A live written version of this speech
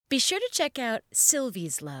Be sure to check out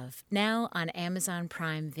Sylvie's Love, now on Amazon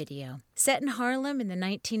Prime Video. Set in Harlem in the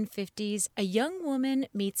 1950s, a young woman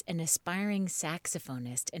meets an aspiring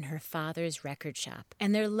saxophonist in her father's record shop,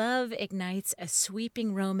 and their love ignites a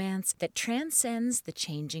sweeping romance that transcends the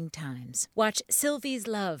changing times. Watch Sylvie's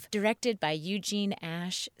Love, directed by Eugene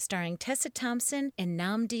Ash, starring Tessa Thompson and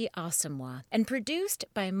Nnamdi Asomugha, and produced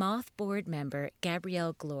by Moth board member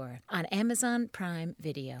Gabrielle Glore, on Amazon Prime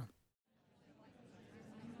Video.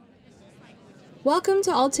 Welcome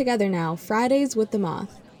to All Together Now, Fridays with the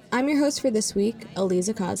Moth. I'm your host for this week,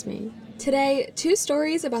 Eliza Cosme. Today, 2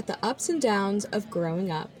 stories about the ups and downs of growing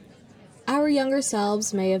up. Our younger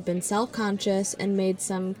selves may have been self-conscious and made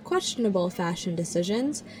some questionable fashion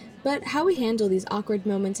decisions, but how we handle these awkward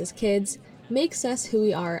moments as kids makes us who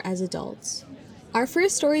we are as adults. Our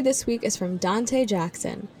first story this week is from Dante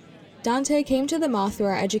Jackson. Dante came to the Moth through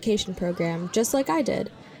our education program, just like I did.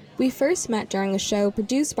 We first met during a show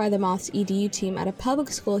produced by the Moth's EDU team at a public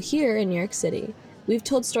school here in New York City. We've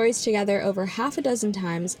told stories together over half a dozen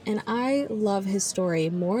times, and I love his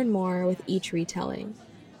story more and more with each retelling.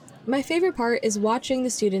 My favorite part is watching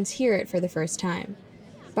the students hear it for the first time.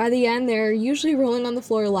 By the end, they're usually rolling on the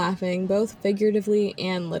floor laughing, both figuratively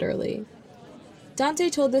and literally.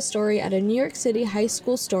 Dante told this story at a New York City high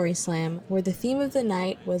school story slam where the theme of the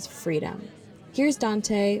night was freedom. Here's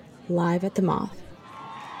Dante, live at the Moth.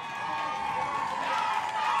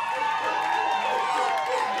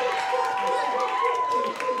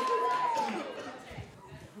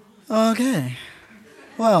 Okay,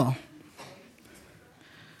 well,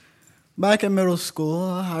 back in middle school,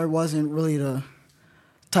 I wasn't really the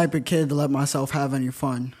type of kid to let myself have any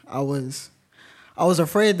fun. I was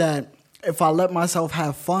afraid that if I let myself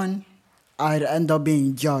have fun, I'd end up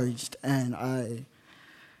being judged, and I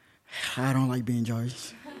don't like being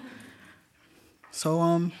judged.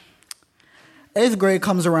 So, 8th grade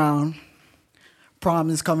comes around.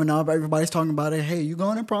 Prom is coming up. Everybody's talking about it. Hey, you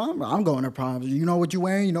going to prom? I'm going to prom. You know what you're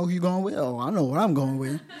wearing? You know who you're going with? Oh, I know what I'm going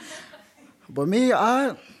with. But me,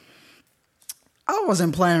 I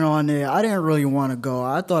wasn't planning on it. I didn't really want to go.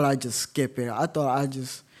 I thought I'd just skip it. I thought I'd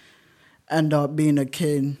just end up being a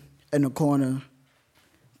kid in the corner,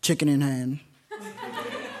 chicken in hand,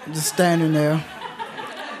 just standing there.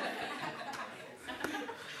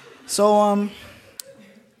 So,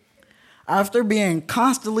 after being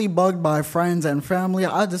constantly bugged by friends and family,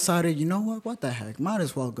 I decided, you know what the heck, might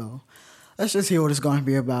as well go. Let's just hear what it's going to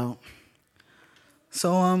be about.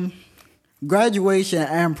 So, graduation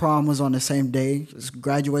and prom was on the same day.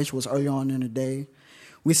 Graduation was early on in the day.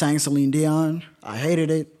 We sang Celine Dion. I hated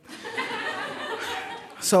it.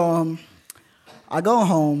 So, I go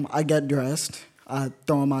home, I get dressed, I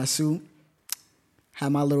throw on my suit,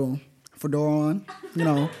 have my little fedora on,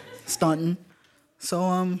 stunting.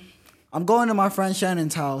 So, I'm going to my friend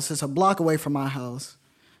Shannon's house. It's a block away from my house,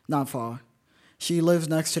 not far. She lives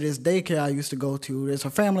next to this daycare I used to go to. There's a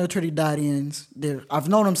family of Trinidadians. I've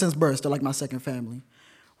known them since birth. They're like my second family.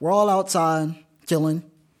 We're all outside, chilling.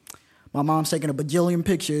 My mom's taking a bajillion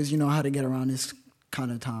pictures. You know how to get around this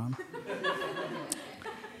kind of time.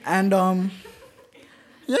 And,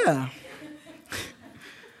 yeah.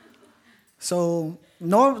 So,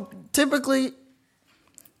 typically,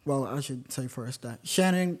 well, I should say first that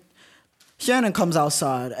Shannon comes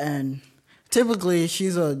outside, and typically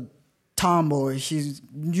she's a tomboy. She's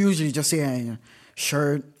usually just wearing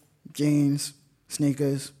shirt, jeans,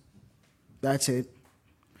 sneakers. That's it.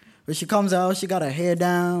 But she comes out, she got her hair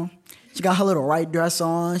down, she got her little white dress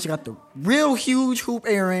on, she got the real huge hoop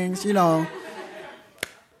earrings, So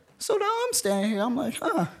now I'm standing here, I'm like,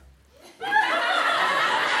 huh.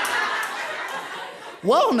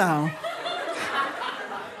 Well, now.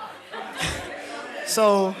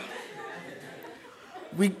 So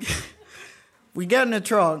we get in the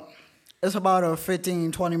truck. It's about a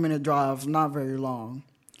 15, 20-minute drive, not very long.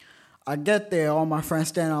 I get there, all my friends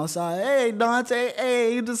stand outside. Hey, Dante,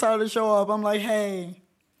 hey, you decided to show up. I'm like, hey.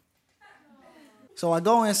 So I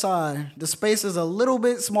go inside. The space is a little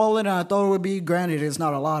bit smaller than I thought it would be. Granted, it's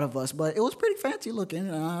not a lot of us, but it was pretty fancy looking,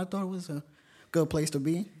 and I thought it was a good place to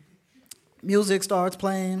be. Music starts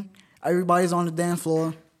playing. Everybody's on the dance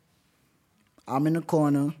floor. I'm in the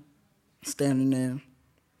corner, standing there,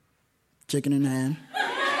 chicken in hand.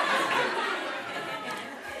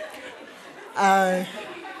 I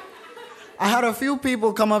had a few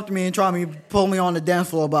people come up to me and try to pull me on the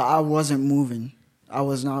dance floor, but I wasn't moving. I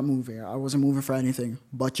was not moving. I wasn't moving for anything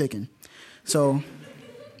but chicken. So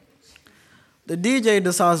the DJ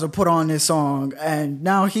decides to put on this song, and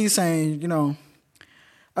now he's saying,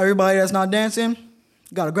 everybody that's not dancing,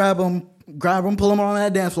 you gotta grab them, pull them on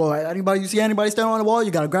that dance floor. You see anybody standing on the wall,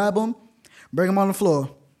 you gotta grab them, bring them on the floor.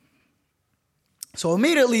 So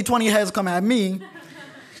immediately 20 heads come at me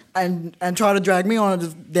and try to drag me on the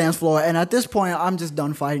dance floor. And at this point, I'm just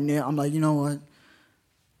done fighting it. I'm like, you know what?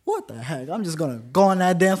 What the heck? I'm just going to go on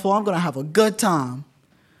that dance floor. I'm going to have a good time.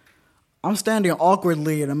 I'm standing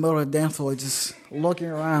awkwardly in the middle of the dance floor just looking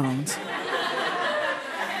around.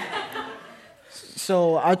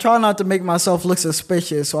 So I try not to make myself look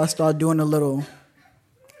suspicious, so I start doing a little...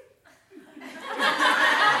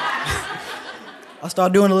 I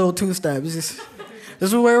start doing a little two-step. This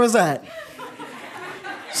is where it was at.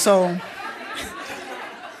 So,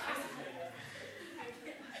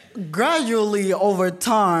 gradually over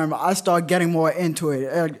time, I start getting more into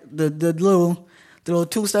it. The little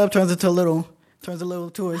two-step turns a little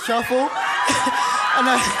to a shuffle, and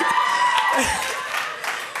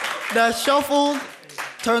that shuffle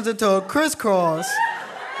turns into a crisscross,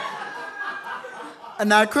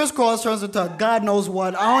 and that crisscross turns into a God knows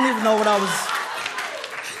what. I don't even know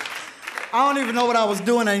what I was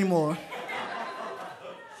doing anymore.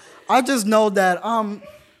 I just know that I'm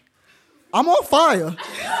on fire.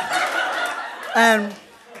 And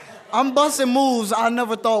I'm busting moves I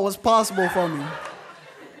never thought was possible for me.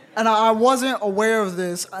 And I wasn't aware of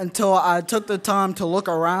this until I took the time to look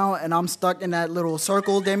around, and I'm stuck in that little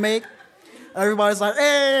circle they make. Everybody's like,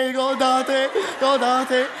 hey, go Dante,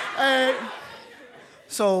 hey.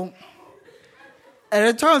 So, and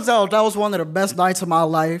it turns out that was one of the best nights of my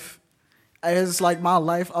life. It's like my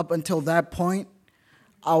life up until that point,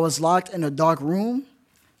 I was locked in a dark room,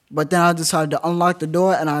 but then I decided to unlock the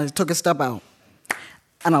door and I took a step out.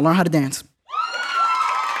 And I learned how to dance.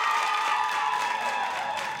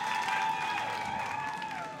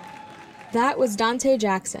 That was Dante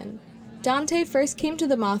Jackson. Dante first came to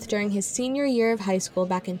the Moth during his senior year of high school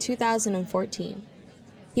back in 2014.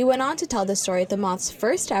 He went on to tell the story at the Moth's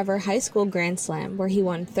first ever high school Grand Slam, where he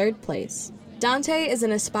won 3rd place. Dante is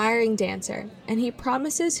an aspiring dancer, and he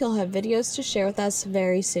promises he'll have videos to share with us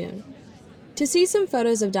very soon. To see some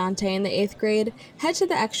photos of Dante in the 8th grade, head to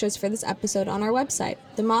the extras for this episode on our website,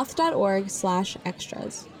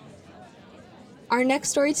 themoth.org/extras. Our next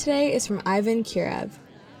story today is from Ivan Kuraev.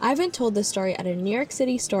 Ivan told the story at a New York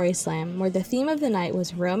City Story Slam where the theme of the night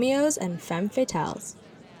was Romeos and Femme Fatales.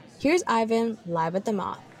 Here's Ivan live at the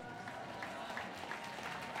Moth.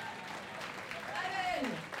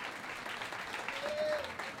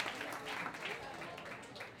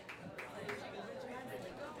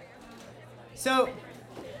 So,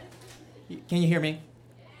 can you hear me?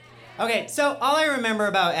 Okay, so all I remember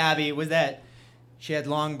about Abby was that she had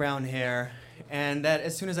long brown hair, and that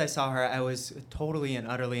as soon as I saw her, I was totally and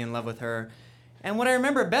utterly in love with her. And what I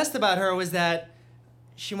remember best about her was that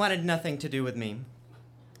she wanted nothing to do with me.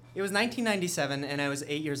 It was 1997, and I was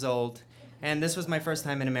 8 years old, and this was my first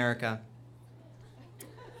time in America.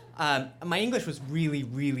 My English was really,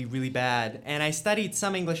 really, really bad, and I studied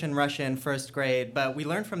some English and Russian in 1st grade, but we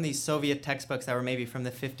learned from these Soviet textbooks that were maybe from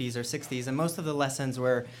the 50s or 60s, and most of the lessons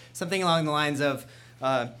were something along the lines of,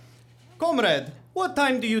 Comrade, what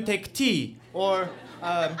time do you take tea? Or,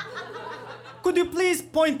 could you please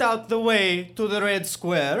point out the way to the red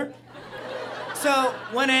square? So,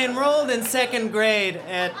 when I enrolled in 2nd grade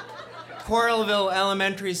at Coralville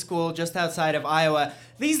Elementary School just outside of Iowa,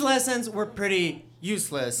 these lessons were pretty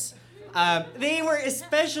useless. They were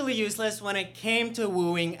especially useless when it came to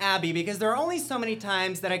wooing Abby, because there are only so many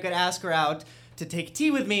times that I could ask her out to take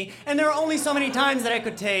tea with me, and there are only so many times that I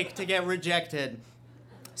could take to get rejected.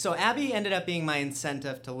 So Abby ended up being my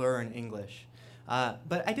incentive to learn English.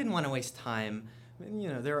 But I didn't want to waste time. You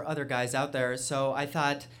know, there are other guys out there, so I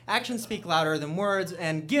thought actions speak louder than words,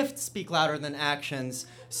 and gifts speak louder than actions.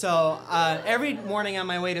 So every morning on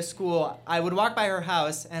my way to school, I would walk by her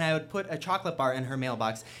house, and I would put a chocolate bar in her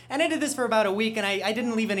mailbox. And I did this for about a week, and I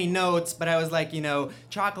didn't leave any notes, but I was like, you know,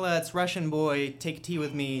 chocolates, Russian boy, take tea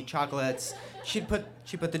with me, chocolates. She put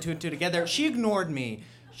the two and two together. She ignored me.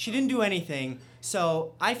 She didn't do anything.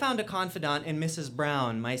 So I found a confidant in Mrs.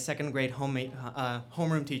 Brown, my 2nd grade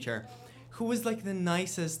homeroom teacher, who was like the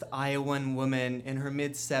nicest Iowan woman in her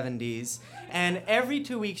mid-70s. And every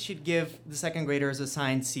 2 weeks, she'd give the 2nd graders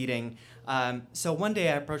assigned seating. So one day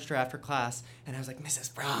I approached her after class, and I was like,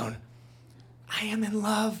 Mrs. Brown, I am in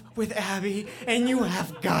love with Abby, and you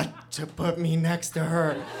have got to put me next to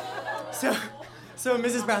her. So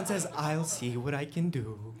Mrs. Brown says, I'll see what I can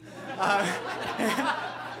do.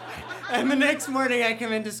 And the next morning I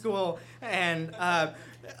come into school, and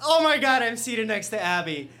oh my God, I'm seated next to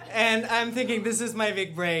Abby. And I'm thinking, this is my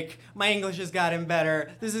big break. My English has gotten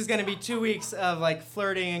better. This is gonna be 2 weeks of like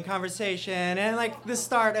flirting and conversation and like the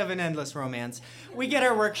start of an endless romance. We get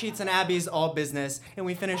our worksheets, and Abby's all business, and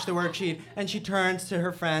we finish the worksheet, and she turns to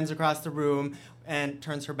her friends across the room and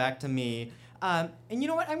turns her back to me. And you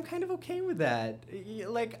know what? I'm kind of okay with that.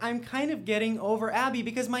 Like, I'm kind of getting over Abby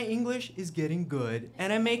because my English is getting good,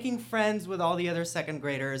 and I'm making friends with all the other second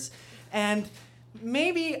graders. And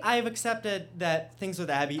maybe I've accepted that things with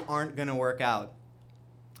Abby aren't going to work out.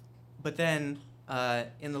 But then,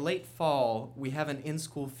 in the late fall, we have an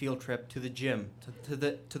in-school field trip to the gym, to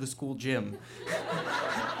the school gym.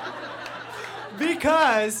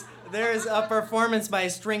 Because there's a performance by a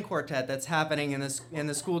string quartet that's happening in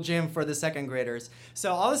the school gym for the second graders.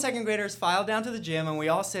 So all the second graders file down to the gym, and we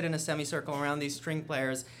all sit in a semicircle around these string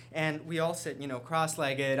players, and we all sit,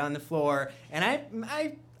 cross-legged on the floor. And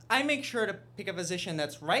I make sure to pick a position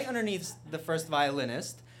that's right underneath the first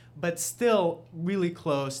violinist, but still really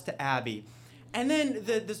close to Abby. And then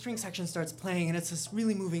the string section starts playing, and it's this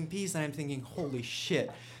really moving piece, and I'm thinking, holy shit.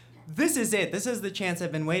 This is it. This is the chance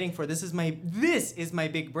I've been waiting for. This is my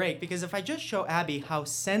big break, because if I just show Abby how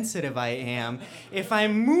sensitive I am, if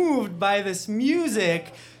I'm moved by this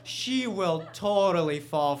music, she will totally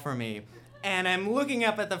fall for me. And I'm looking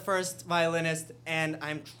up at the first violinist, and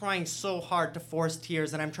I'm trying so hard to force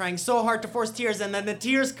tears, and and then the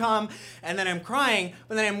tears come, and then I'm crying,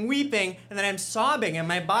 but then I'm weeping, and then I'm sobbing, and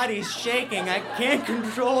my body's shaking. I can't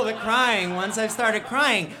control the crying once I've started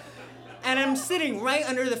crying. And I'm sitting right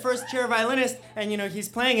under the first chair violinist, and he's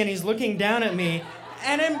playing and he's looking down at me.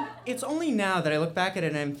 And it's only now that I look back at it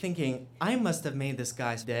and I'm thinking, I must have made this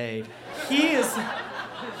guy's day. He is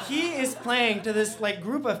playing to this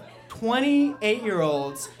group of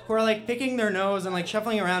 28-year-olds who are picking their nose and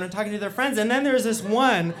shuffling around and talking to their friends. And then there's this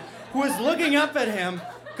one who is looking up at him,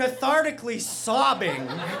 cathartically sobbing.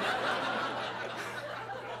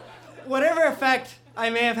 Whatever effect I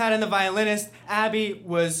may have had on the violinist, Abby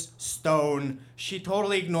was stone. She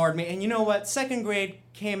totally ignored me. And you know what? Second grade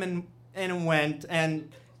came and went, and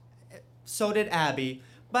so did Abby.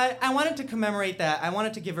 But I wanted to commemorate that. I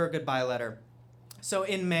wanted to give her a goodbye letter. So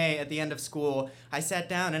in May, at the end of school, I sat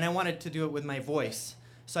down, and I wanted to do it with my voice.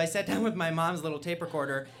 So I sat down with my mom's little tape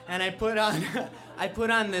recorder, and I put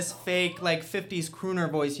on this fake 50s crooner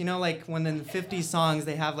voice. When in the 50s songs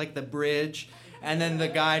they have the bridge, and then the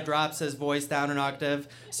guy drops his voice down an octave.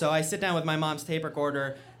 So I sit down with my mom's tape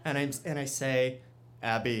recorder, and I say,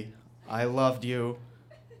 Abby, I loved you,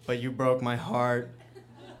 but you broke my heart,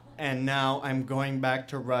 and now I'm going back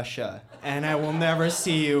to Russia, and I will never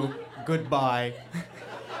see you. Goodbye.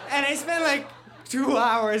 And I spent 2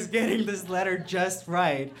 hours getting this letter just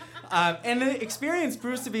right. And the experience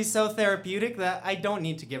proves to be so therapeutic that I don't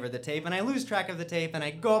need to give her the tape, and I lose track of the tape, and I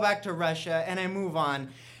go back to Russia, and I move on.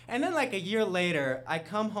 And then a year later, I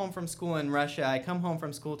come home from school in Russia. I come home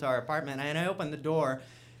from school to our apartment, and I open the door,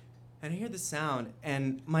 and I hear the sound,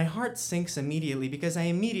 and my heart sinks immediately because I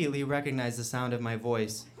immediately recognize the sound of my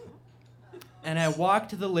voice. And I walk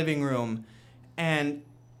to the living room, and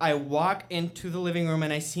I walk into the living room,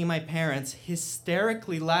 and I see my parents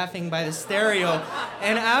hysterically laughing by the stereo,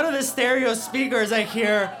 and out of the stereo speakers I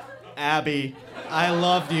hear, Abby, I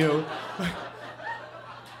loved you.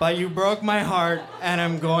 But you broke my heart, and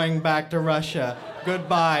I'm going back to Russia.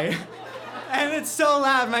 Goodbye. And it's so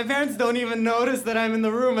loud. My parents don't even notice that I'm in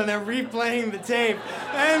the room, and they're replaying the tape.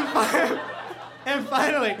 And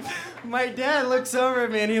finally, my dad looks over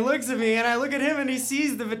at me, and he looks at me, and I look at him, and he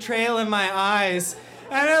sees the betrayal in my eyes.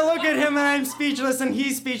 And I look at him, and I'm speechless, and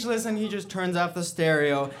he's speechless, and he just turns off the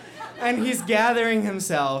stereo. And he's gathering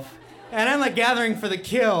himself. And I'm gathering for the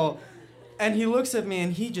kill. And he looks at me,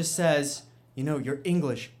 and he just says, your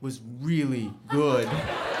English was really good.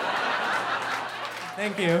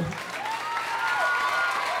 Thank you.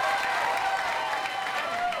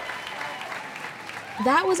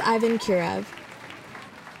 That was Ivan Kuraev.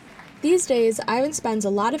 These days, Ivan spends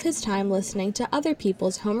a lot of his time listening to other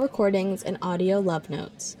people's home recordings and audio love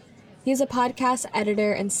notes. He's a podcast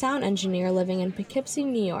editor and sound engineer living in Poughkeepsie,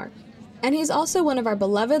 New York. And he's also one of our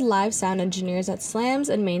beloved live sound engineers at slams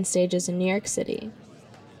and main stages in New York City.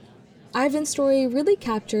 Ivan's story really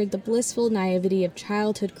captured the blissful naivety of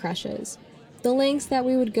childhood crushes, the lengths that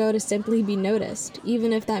we would go to simply be noticed,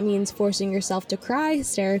 even if that means forcing yourself to cry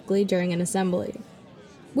hysterically during an assembly.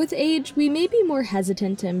 With age, we may be more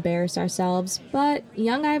hesitant to embarrass ourselves, but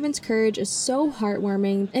young Ivan's courage is so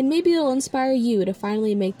heartwarming, and maybe it'll inspire you to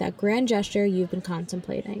finally make that grand gesture you've been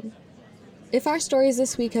contemplating. If our stories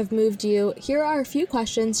this week have moved you, here are a few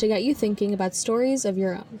questions to get you thinking about stories of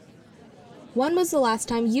your own. When was the last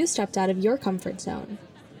time you stepped out of your comfort zone?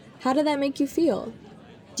 How did that make you feel?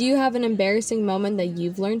 Do you have an embarrassing moment that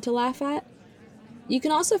you've learned to laugh at? You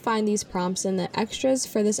can also find these prompts in the extras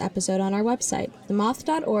for this episode on our website,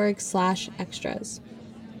 themoth.org/extras.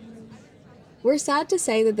 We're sad to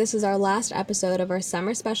say that this is our last episode of our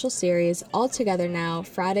summer special series, All Together Now,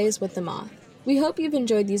 Fridays with the Moth. We hope you've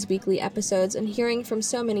enjoyed these weekly episodes and hearing from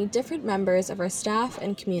so many different members of our staff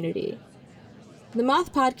and community. The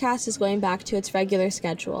Moth podcast is going back to its regular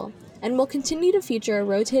schedule, and will continue to feature a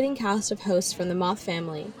rotating cast of hosts from the Moth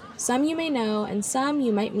family, some you may know and some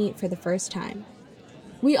you might meet for the first time.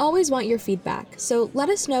 We always want your feedback, so let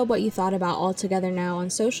us know what you thought about All Together Now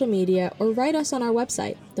on social media or write us on our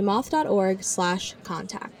website,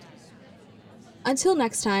 themoth.org/contact. Until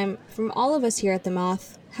next time, from all of us here at The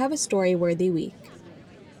Moth, have a story-worthy week.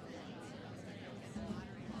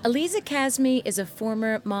 Aliza Kazmi is a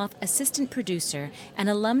former Moth assistant producer and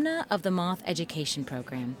alumna of the Moth Education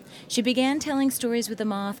Program. She began telling stories with the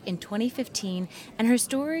Moth in 2015, and her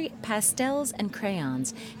story, Pastels and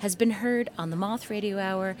Crayons, has been heard on the Moth Radio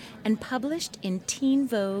Hour and published in Teen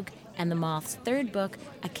Vogue and the Moth's third book,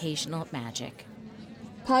 Occasional Magic.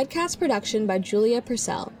 Podcast production by Julia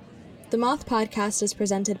Purcell. The Moth podcast is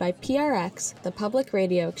presented by PRX, the Public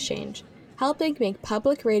Radio Exchange, helping make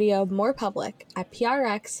public radio more public at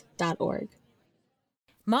prx.org.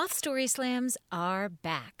 Moth Story Slams are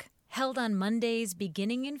back. Held on Mondays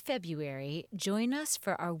beginning in February, join us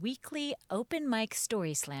for our weekly open mic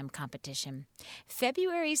story slam competition.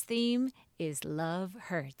 February's theme is Love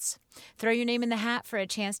Hurts. Throw your name in the hat for a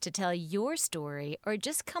chance to tell your story or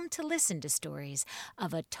just come to listen to stories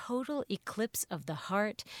of a total eclipse of the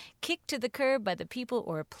heart, kicked to the curb by the people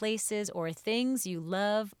or places or things you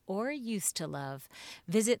love or used to love.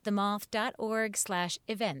 Visit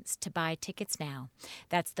themoth.org/events to buy tickets now.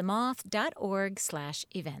 That's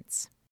themoth.org/events.